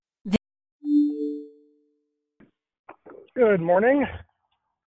Good morning.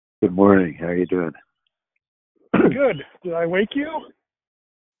 Good morning. How are you doing? Good. Did I wake you?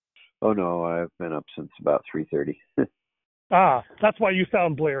 Oh no, I've been up since about 3:30. Ah, that's why you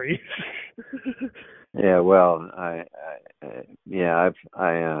sound blurry. Yeah, well, I've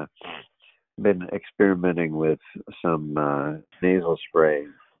been experimenting with some nasal spray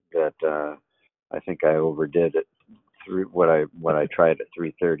that I think I overdid it. What I tried at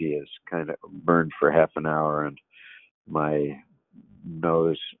 3:30 is kind of burned for half an hour, and my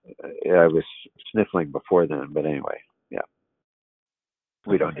nose. I was sniffling before then, but anyway, yeah,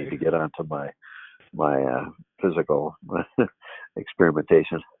 we don't need Okay. to get onto my physical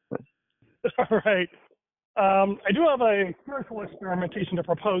experimentation. All right. I do have a spiritual experimentation to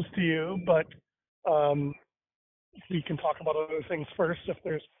propose to you, but um, we can talk about other things first if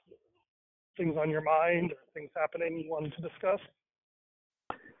there's things on your mind or things happening you wanted to discuss.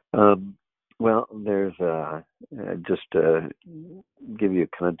 Um, well, there's just to give you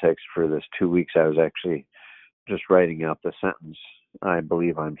context for this 2 weeks, I was actually just writing out the sentence. I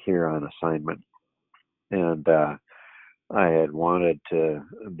believe I'm here on assignment, and I had wanted to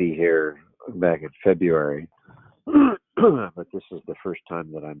be here back in February, but this is the first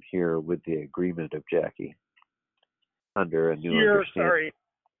time that I'm here with the agreement of Jackie under a new Here, understanding sorry.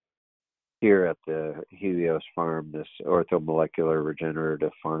 here at the Helios farm, this orthomolecular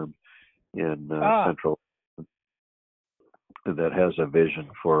regenerative farm in Ah, central that has a vision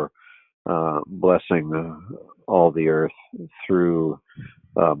for blessing all the earth through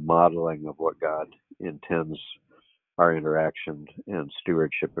modeling of what God intends our interaction and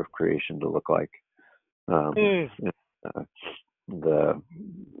stewardship of creation to look like. Um, mm, and, the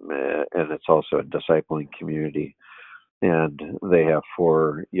and it's also a discipling community, and they have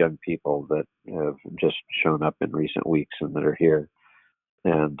 4 young people that have just shown up in recent weeks and that are here.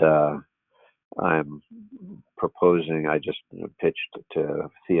 And I'm proposing. I just pitched to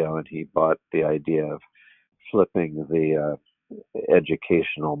Theo, and he bought the idea of flipping the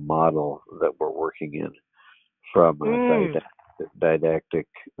educational model that we're working in from a mm. didactic,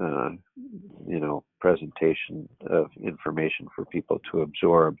 presentation of information for people to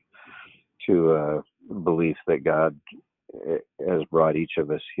absorb, to a belief that God has brought each of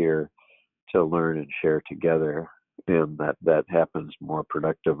us here to learn and share together, and that happens more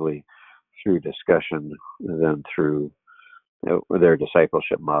productively through discussion than through their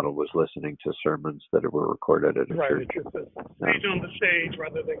discipleship model was listening to sermons that were recorded at a Right. church. It's just a Um, stage on the stage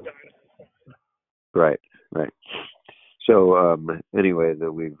rather than guidance. right, right. So anyway,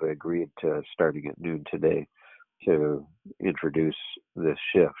 that we've agreed to starting at noon today to introduce this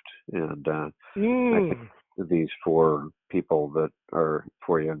shift, and I think Mm. these 4 people that are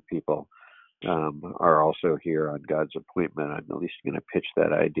 4 young people are also here on God's appointment. I'm at least going to pitch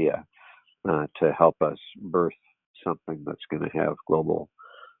that idea to help us birth something that's going to have global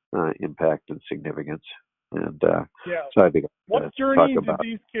impact and significance. And Yeah. so I'd be glad What to talk journey did about.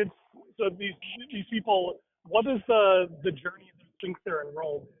 these kids, so these people, what is the journey that think they're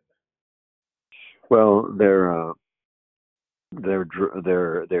enrolled Well, they're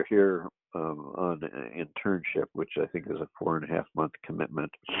here on an internship, which I think is a 4.5 month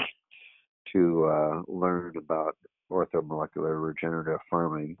commitment to learn about orthomolecular regenerative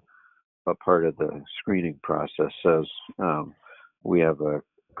farming. A part of the screening process says we have a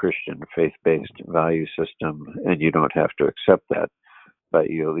Christian faith-based value system, and you don't have to accept that, but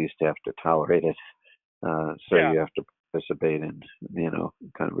you at least have to tolerate it. So in? Yeah. you have to participate in,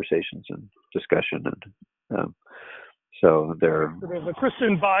 conversations and discussion, and so Okay. they're, So there's a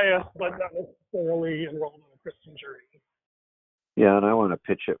Christian bias, but not necessarily enrolled in a Christian journey. yeah, and I want to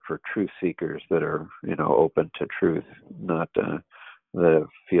pitch it for truth seekers that are, open to truth, not that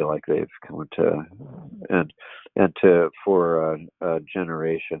feel like they've come to, and to for a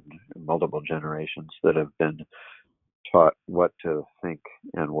generation, multiple generations that have been taught what to think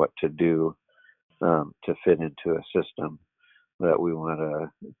and what to do to fit into a system, that we want to,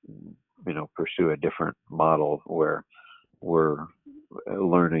 pursue a different model where we're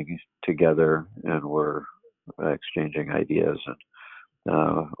learning together and we're exchanging ideas and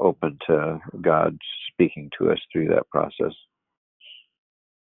open to God speaking to us through that process.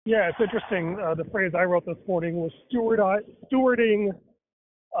 Yeah, it's interesting. The phrase I wrote this morning was stewarding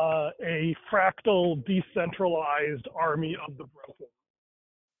a fractal, decentralized army of the broken.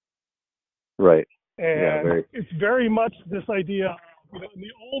 Right. Yeah. And Very. it's very much this idea, in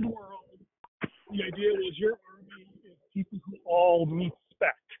the old world, the idea was your army is people who all meet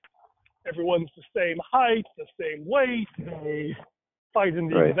spec. Everyone's the same height, the same weight, they fight in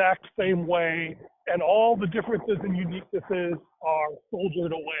the Right. exact same way, and all the differences and uniquenesses are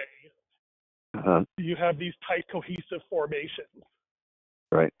soldiered away. Uh-huh. You have these tight, cohesive formations.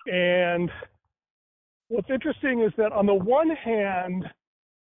 Right. And what's interesting is that on the one hand,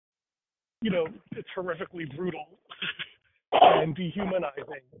 it's horrifically brutal and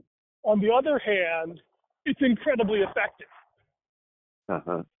dehumanizing. On the other hand, it's incredibly effective.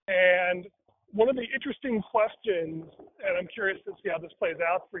 Uh-huh. And one of the interesting questions, and I'm curious to see how this plays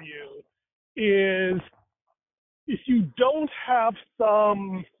out for you, is if you don't have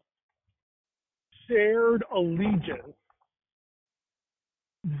some shared allegiance,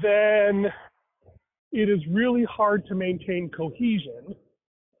 then it is really hard to maintain cohesion.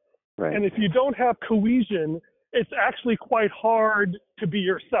 Right. And if you don't have cohesion, it's actually quite hard to be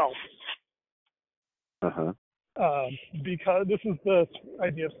yourself. Uh-huh. Because this is the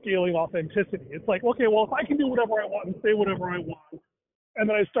idea of scaling authenticity. It's like, okay, well, if I can do whatever I want and say whatever I want, and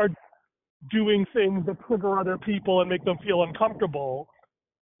then I start doing things that trigger other people and make them feel uncomfortable,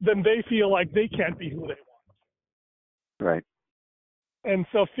 then they feel like they can't be who they want. Right. And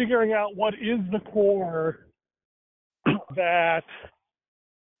so figuring out what is the core that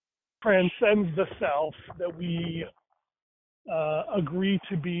transcends the self, that we agree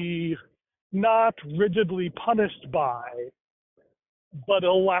to be not rigidly punished by, but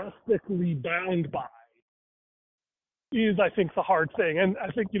elastically bound by, is, I think, the hard thing. And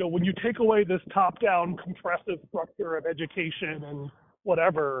I think, when you take away this top-down compressive structure of education and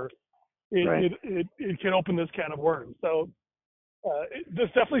whatever, it can open this can of worms. So this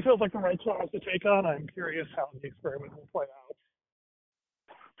definitely feels like the right challenge to take on. I'm curious how the experiment will play out.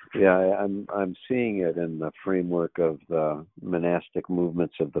 Yeah, I'm seeing it in the framework of the monastic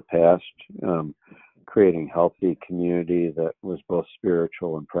movements of the past, creating healthy community that was both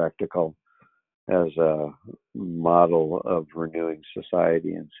spiritual and practical as a model of renewing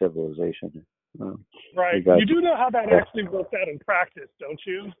society and civilization. Right. You do know how that actually works out in practice, don't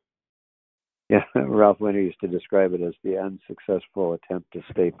you? Yeah, Ralph Winter used to describe it as the unsuccessful attempt to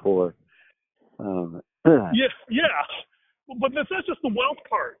stay poor. Yeah. But that's not just the wealth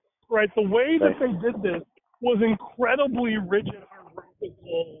part, right? The way that they did this was incredibly rigid,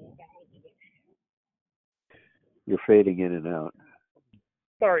 hierarchical. You're fading in and out.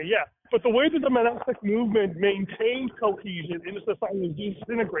 Sorry, yeah. But the way that the monastic movement maintained cohesion in a society that was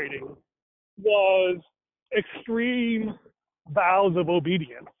disintegrating was extreme vows of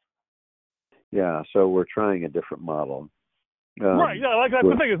obedience. Yeah, so we're trying a different model. Right, yeah, like that's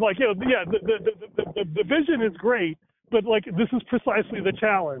the thing. It's like, the vision is great, but like this is precisely the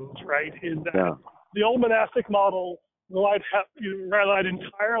challenge, right? Is that the old monastic model relied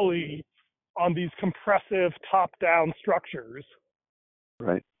entirely on these compressive top-down structures.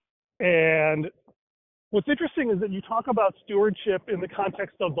 Right. And what's interesting is that you talk about stewardship in the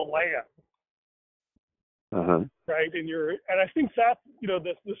context of the land. Uh-huh. Right, and I think that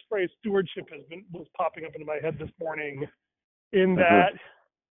this phrase stewardship was popping up into my head this morning. In that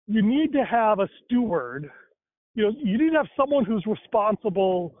you need to have a steward, you need to have someone who's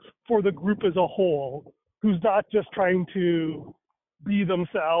responsible for the group as a whole, who's not just trying to be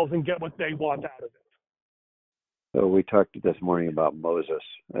themselves and get what they want out of it. So we talked this morning about Moses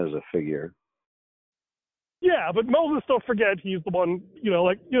as a figure. Yeah, but Moses, don't forget, he's the one,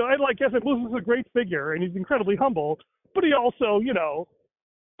 I said, Moses is a great figure and he's incredibly humble, but he also,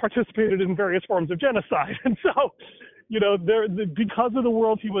 participated in various forms of genocide. And so, because of the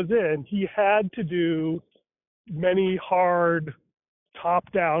world he was in, he had to do many hard,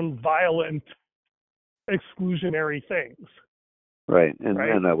 top-down, violent, exclusionary things. Right, and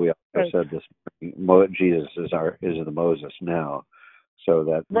we also said this: Jesus is the Moses now, so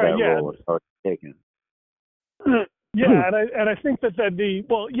that role is already taken. Yeah, and I think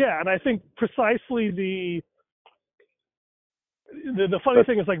and I think precisely the funny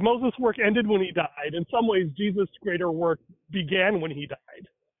thing is, like, Moses' work ended when he died. In some ways, Jesus' greater work began when he died.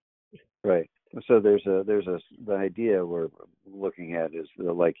 Right. So the idea we're looking at is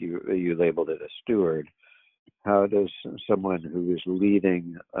like you labeled it a steward. How does someone who is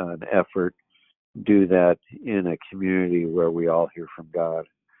leading an effort do that in a community where we all hear from God?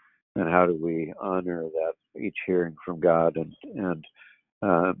 And how do we honor that each hearing from God and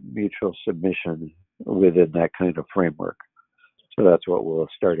mutual submission within that kind of framework? So that's what we'll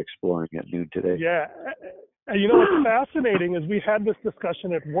start exploring at noon today. Yeah. And what's fascinating is we had this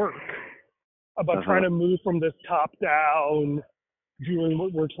discussion at work about trying to move from this top-down, doing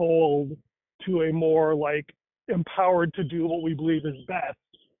what we're told, to a more like empowered to do what we believe is best.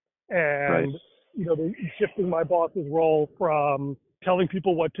 And, shifting my boss's role from telling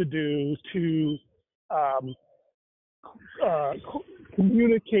people what to do to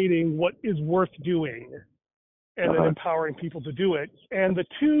communicating what is worth doing and then empowering people to do it. And the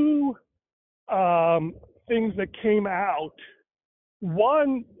two things that came out.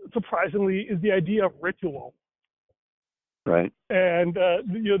 One, surprisingly, is the idea of ritual. Right. And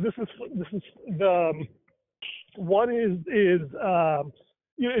this is the one is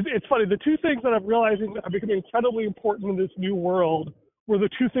it's funny. The two things that I'm realizing are becoming incredibly important in this new world were the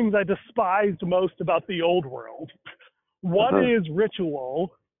two things I despised most about the old world. One is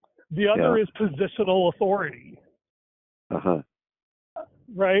ritual. The other is positional authority.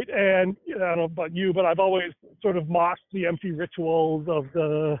 Right. And I don't know about you, but I've always sort of mocked the empty rituals of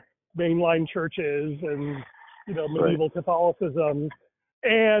the mainline churches and, medieval Catholicism,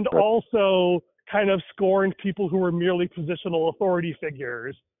 and also kind of scorned people who were merely positional authority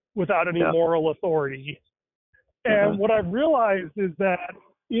figures without any moral authority. And what I've realized is that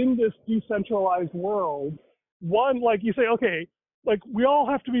in this decentralized world, one, like you say, okay, like we all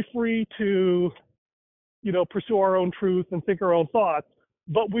have to be free to, pursue our own truth and think our own thoughts.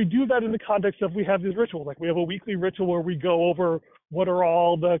 But we do that in the context of we have these rituals. Like we have a weekly ritual where we go over what are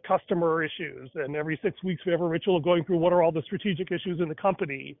all the customer issues. And every 6 weeks we have a ritual of going through what are all the strategic issues in the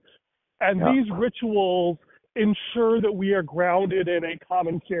company. And these rituals ensure that we are grounded in a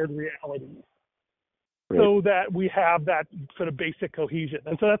common shared reality. So that we have that sort of basic cohesion.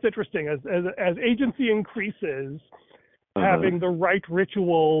 And so that's interesting. As agency increases, having the right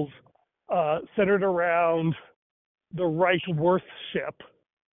rituals centered around the right worthship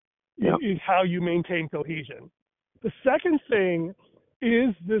is how you maintain cohesion. The second thing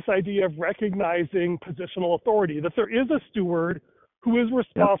is this idea of recognizing positional authority, that there is a steward who is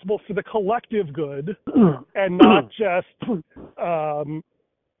responsible for the collective good and not just, so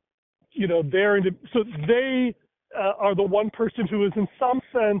they are the one person who is in some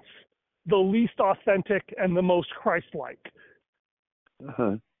sense the least authentic and the most Christ-like.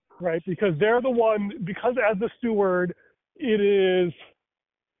 Right? Because they're the one, because as the steward, it is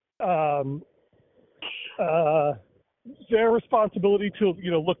their responsibility to,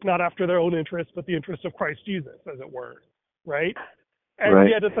 look not after their own interests, but the interests of Christ Jesus, as it were. Right? And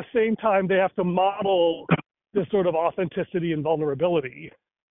yet at the same time, they have to model this sort of authenticity and vulnerability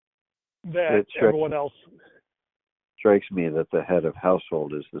that everyone else. Strikes me that the head of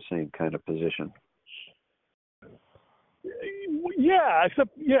household is the same kind of position. Yeah,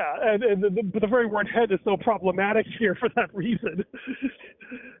 except and the very word "head" is so problematic here for that reason.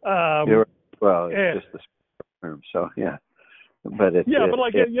 It's just the term, so but it's but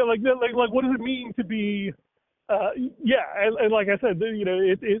what does it mean to be? And like I said,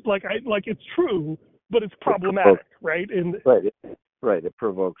 it's true, but it's problematic, right? It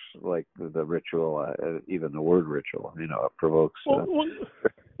provokes like the ritual, even the word ritual. It provokes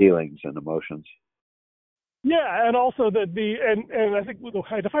feelings and emotions. Yeah, and also and I think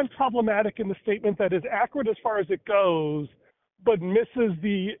I define problematic in the statement that is accurate as far as it goes, but misses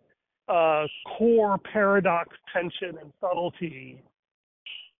the core paradox, tension, and subtlety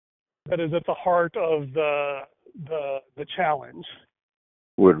that is at the heart of the challenge.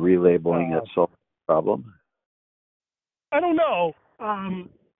 Would relabeling it solve the problem? I don't know.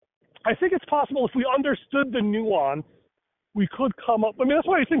 I think it's possible if we understood the nuance, we could come up. I mean, that's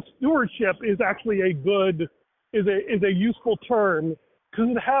why I think stewardship is actually is a useful term, because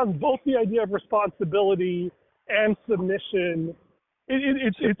it has both the idea of responsibility and submission.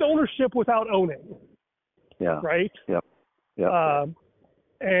 It's ownership without owning. Yeah. Right. Yep. Yeah.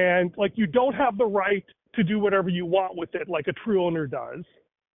 And like you don't have the right to do whatever you want with it, like a true owner does.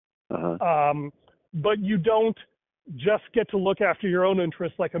 But you don't just get to look after your own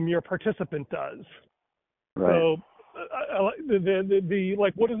interests like a mere participant does. Right. So,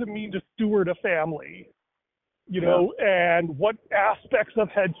 what does it mean to steward a family? And what aspects of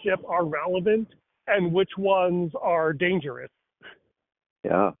headship are relevant and which ones are dangerous.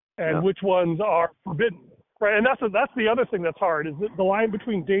 And which ones are forbidden. Right. And that's the other thing that's hard is the line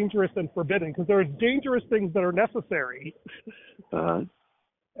between dangerous and forbidden, because there's dangerous things that are necessary.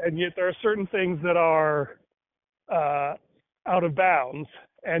 And yet there are certain things that are out of bounds,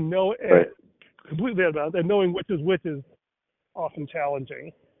 and completely out of bounds, and knowing which is often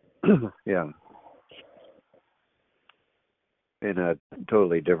challenging. In a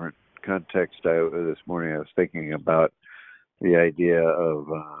totally different context, this morning I was thinking about the idea of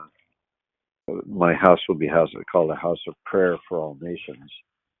my house will be called a house of prayer for all nations,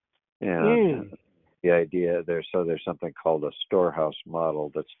 and the idea there's something called a storehouse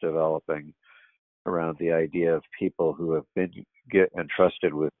model that's developing around the idea of people who have been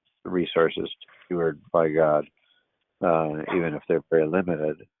entrusted with resources stewarded by God, even if they're very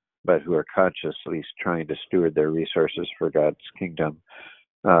limited, but who are consciously trying to steward their resources for God's kingdom,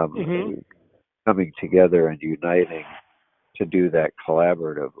 coming together and uniting to do that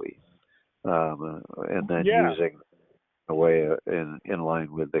collaboratively. and then Yeah. using a way in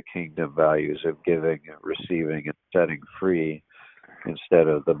line with the kingdom values of giving, receiving, and setting free, instead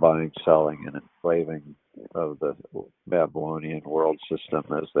of the buying, selling, and enslaving of the Babylonian world system,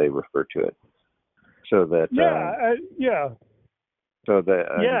 as they refer to it. So that Yeah. so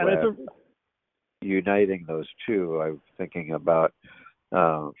that Yeah. That's a uniting those two, I'm thinking about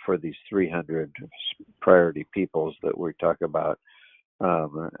for these 300 priority peoples that we talk about,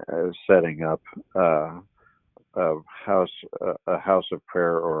 setting up a house of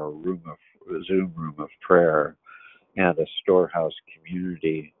prayer, or a Zoom room of prayer, and a storehouse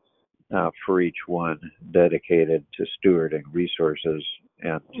community for each one, dedicated to stewarding resources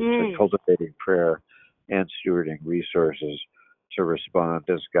and to cultivating prayer and stewarding resources to respond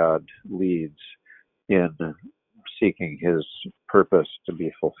as God leads in seeking His purpose to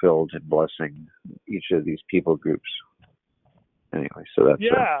be fulfilled in blessing each of these people groups. Anyway, so that's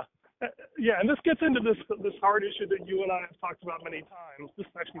yeah. Yeah, and this gets into this hard issue that you and I have talked about many times. This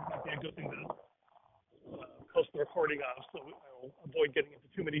actually might be a good thing to post the recording of, so I'll avoid getting into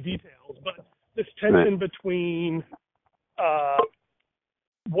too many details. But this tension between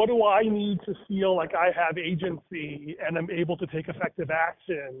what do I need to feel like I have agency and I'm able to take effective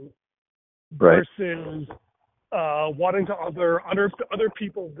action, versus wanting to other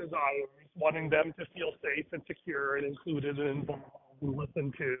people's desires, wanting them to feel safe and secure and included and involved and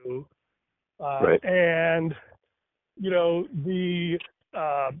listened to. And the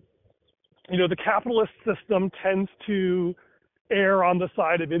capitalist system tends to err on the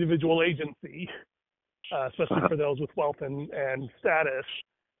side of individual agency, especially for those with wealth and status,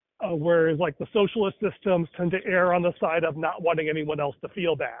 whereas like the socialist systems tend to err on the side of not wanting anyone else to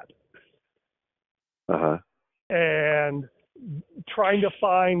feel bad. And trying to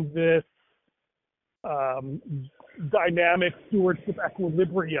find this dynamic stewardship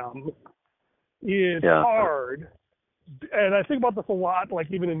equilibrium is hard. And I think about this a lot, like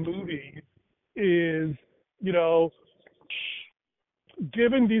even in movies, is,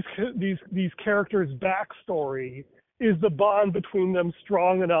 given these characters' backstory, is the bond between them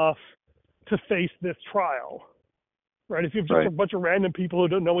strong enough to face this trial? Right? If you have just a bunch of random people who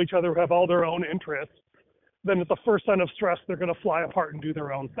don't know each other, who have all their own interests, then at the first sign of stress, they're going to fly apart and do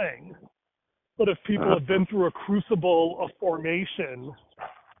their own thing. But if people have been through a crucible of formation,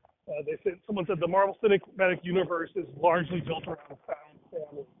 someone said the Marvel Cinematic Universe is largely built around found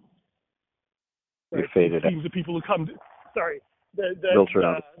families. Right? Faded teams of people who come to, built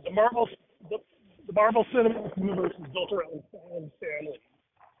around the Marvel Cinematic Universe is built around found families.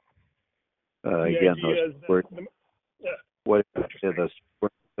 Again, those words. What those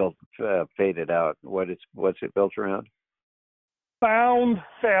words built faded out? What's it built around? Found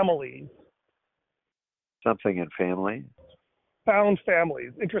families. Something in family. Found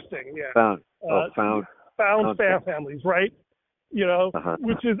families. Interesting. Yeah. Found families. Right.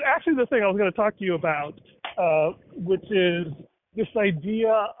 Which is actually the thing I was going to talk to you about, which is this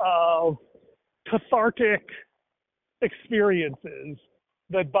idea of cathartic experiences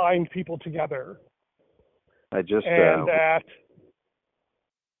that bind people together. I just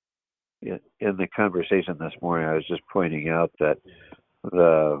in the conversation this morning, I was just pointing out that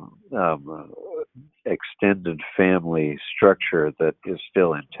the extended family structure that is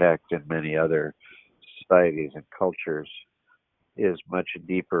still intact in many other societies and cultures is much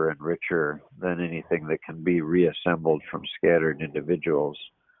deeper and richer than anything that can be reassembled from scattered individuals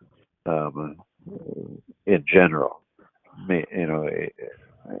in general.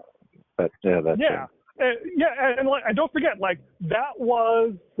 But and don't forget, like, that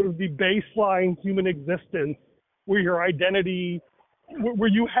was sort of the baseline human existence, where your identity, where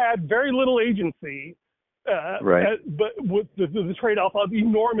you had very little agency, but with the trade-off of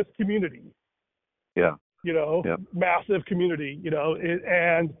enormous community. Massive community.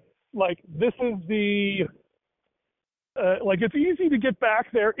 And like, this is the it's easy to get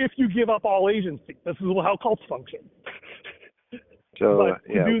back there if you give up all agency. This is how cults function. But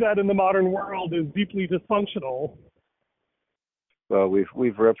to do that in the modern world is deeply dysfunctional. Well,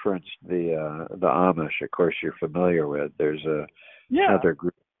 we've referenced the Amish. Of course, you're familiar with. There's another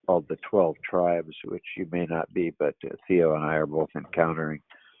group called the 12 Tribes, which you may not be, but Theo and I are both encountering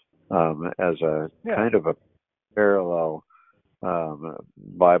as a kind of a parallel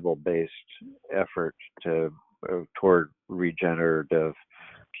Bible-based effort toward regenerative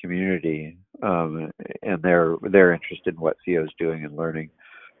community, and they're interested in what Theo's doing and learning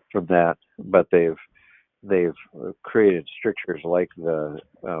from that. But they've created strictures like the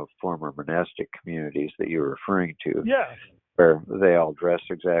former monastic communities that you're referring to, where they all dress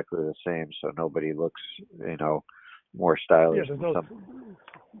exactly the same, so nobody looks, more stylish.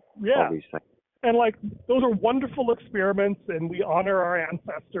 all Yeah. these things. And like those are wonderful experiments, and we honor our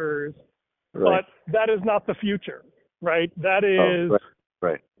ancestors, Right. but that is not the future, right? That Oh, is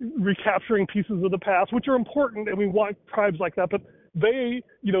right. recapturing pieces of the past, which are important, and we want tribes like that, but they,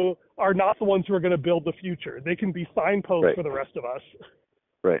 are not the ones who are going to build the future. They can be signposts Right. for the rest of us.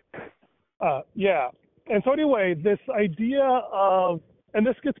 Right. Yeah. And so anyway, this idea of, and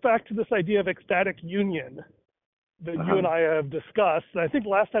this gets back to this idea of ecstatic union that you and I have discussed. I think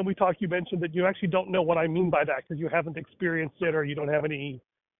last time we talked, you mentioned that you actually don't know what I mean by that because you haven't experienced it, or you don't have any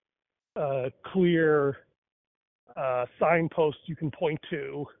clear signposts you can point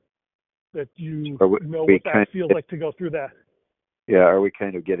to that you know what that feels like to go through that. Yeah, are we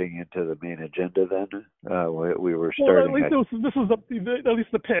kind of getting into the main agenda then? We were starting. Well, at least this was at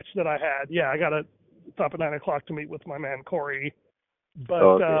least the pitch that I had. Yeah, I got to stop at 9:00 to meet with my man Corey. But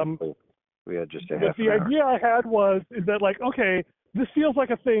okay. We had just a half an hour. The idea I had is that like, okay, this feels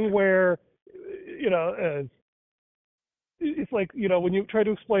like a thing where, it's like, when you try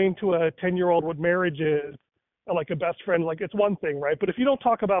to explain to a 10-year-old what marriage is, like a best friend, like it's one thing, right? But if you don't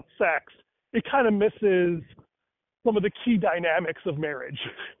talk about sex, it kind of misses some of the key dynamics of marriage.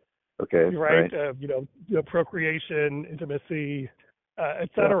 Okay. Right. Procreation, intimacy,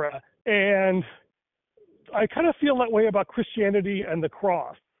 etc. Yeah. And I kind of feel that way about Christianity and the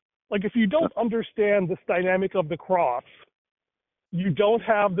cross. Like if you don't understand this dynamic of the cross, you don't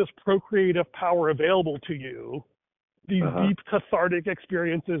have this procreative power available to you, these deep cathartic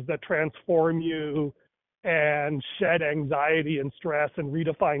experiences that transform you and shed anxiety and stress and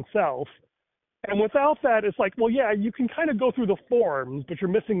redefine self. And without that, it's like, well, yeah, you can kind of go through the forms, but you're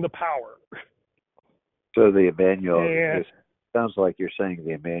missing the power. So the Emmanuel, it sounds like you're saying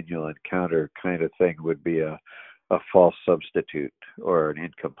the Emmanuel encounter kind of thing would be a false substitute or an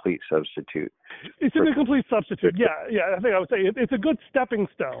incomplete substitute. It's an incomplete substitute. Yeah. I think I would say it's a good stepping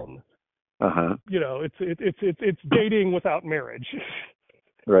stone. It's dating without marriage.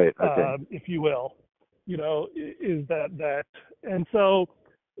 Right. Okay. If you will, is that, and so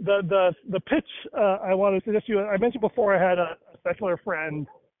the pitch I want to suggest to you. I mentioned before I had a secular friend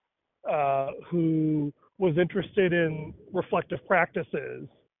who was interested in reflective practices.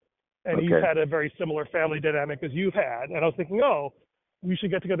 And he's had a very similar family dynamic as you've had. And I was thinking, we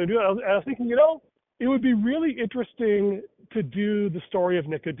should get together and do it. And I was thinking, it would be really interesting to do the story of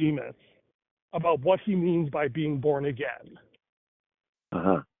Nicodemus about what he means by being born again.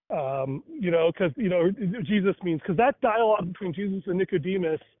 Because, Jesus means, because that dialogue between Jesus and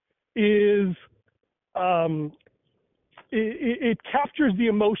Nicodemus is, it captures the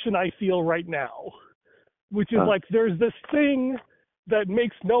emotion I feel right now, which is like there's this thing that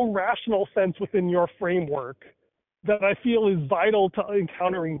makes no rational sense within your framework that I feel is vital to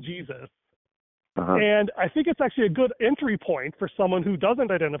encountering Jesus. And I think it's actually a good entry point for someone who doesn't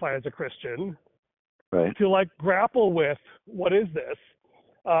identify as a Christian to like grapple with what is this.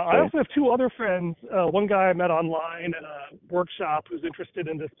 I also have two other friends. One guy I met online at a workshop who's interested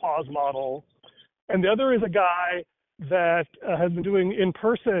in this pause model. And the other is a guy that has been doing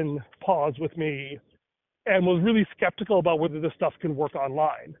in-person pause with me and was really skeptical about whether this stuff can work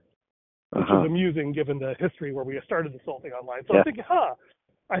online, which is amusing given the history where we started this whole thing online. So I'm thinking,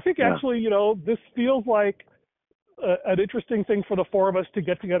 I think actually, this feels like an interesting thing for the four of us to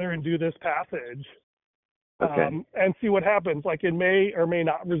get together and do this passage and see what happens. Like it may or may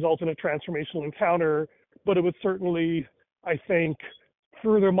not result in a transformational encounter, but it would certainly, I think,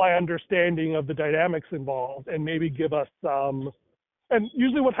 further my understanding of the dynamics involved and maybe give us some. And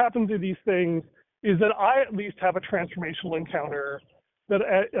usually what happens in these things is that I at least have a transformational encounter that,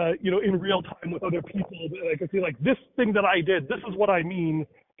 in real time with other people, that I can see like this thing that I did, this is what I mean.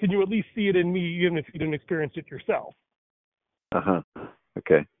 Can you at least see it in me, even if you didn't experience it yourself?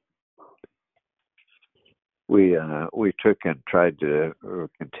 Okay. We took and tried to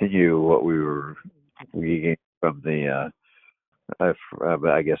continue what we were reading from the,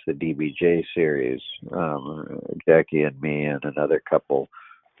 I guess the DBJ series, Jackie and me and another couple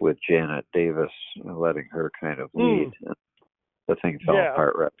with Janet Davis letting her kind of lead. The thing fell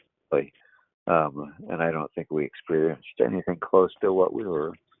apart rapidly. And I don't think we experienced anything close to what we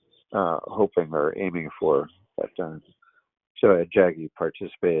were hoping or aiming for. But so Jackie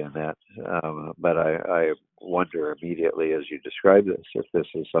participated in that. But I wonder immediately as you describe this, if this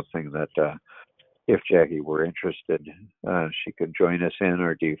is something that if Jackie were interested, she could join us in,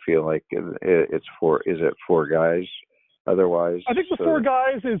 or do you feel like is it for guys? Otherwise, I think the four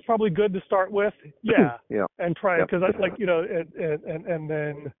guys is probably good to start with. And try it because I like and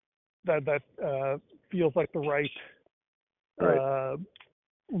then that feels like the right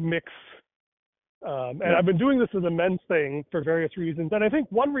mix And I've been doing this as a men's thing for various reasons. And I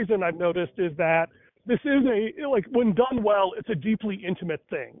think one reason I've noticed is that this is like when done well, it's a deeply intimate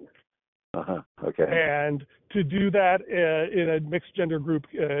thing. Okay. And to do that in a mixed gender group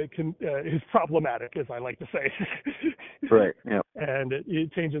is problematic, as I like to say. Right. Yeah. And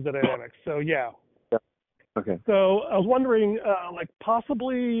it changes the dynamics. So yeah. Okay. So I was wondering, like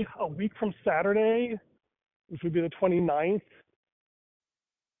possibly a week from Saturday, which would be the 29th.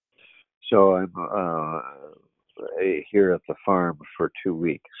 So I'm here at the farm for 2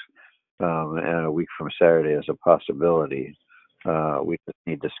 weeks, and a week from Saturday is a possibility. We just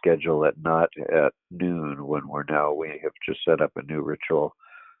need to schedule it not at noon when we have just set up a new ritual,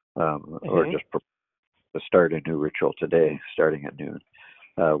 or just to start a new ritual today, starting at noon,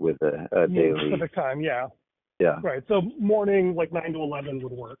 with a daily Pacific time. Yeah. Yeah. Right. So morning, like 9 to 11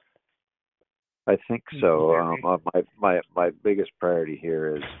 would work. I think so. My biggest priority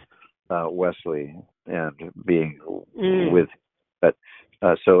here is Wesley and being with. But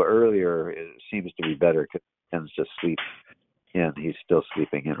so earlier it seems to be better because he tends to sleep in. He's still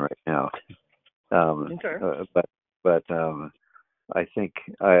sleeping in right now. But I think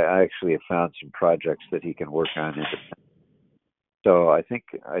I actually have found some projects that he can work on independently. So I think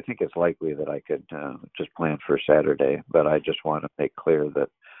it's likely that I could just plan for Saturday, but I just want to make clear that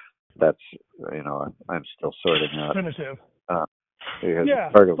that's I'm still sorting out. Definitive.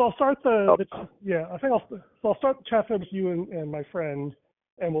 Yeah. So I'll start I'll start the chat thread with you and my friend,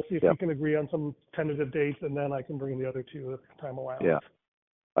 and we'll see if we can agree on some tentative dates, and then I can bring the other two if time allows. Yeah.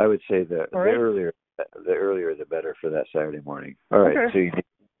 I would say that the earlier the better for that Saturday morning. All right. Okay. So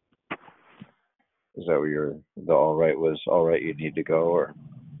is that where the all right was all right? You need to go, or?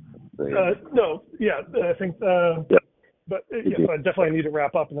 No. Yeah. I think. But yes, I definitely need to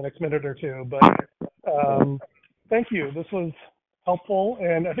wrap up in the next minute or two. But thank you. This was helpful,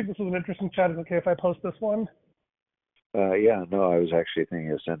 and I think this was an interesting chat. Is it okay if I post this one? Yeah. No, I was actually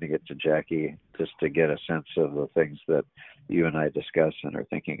thinking of sending it to Jackie just to get a sense of the things that you and I discuss and are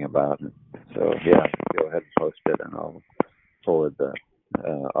thinking about. So yeah, go ahead and post it, and I'll forward the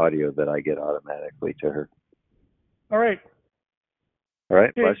audio that I get automatically to her. All right. All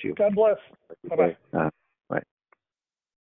right. Bless you. God bless. Bye-bye.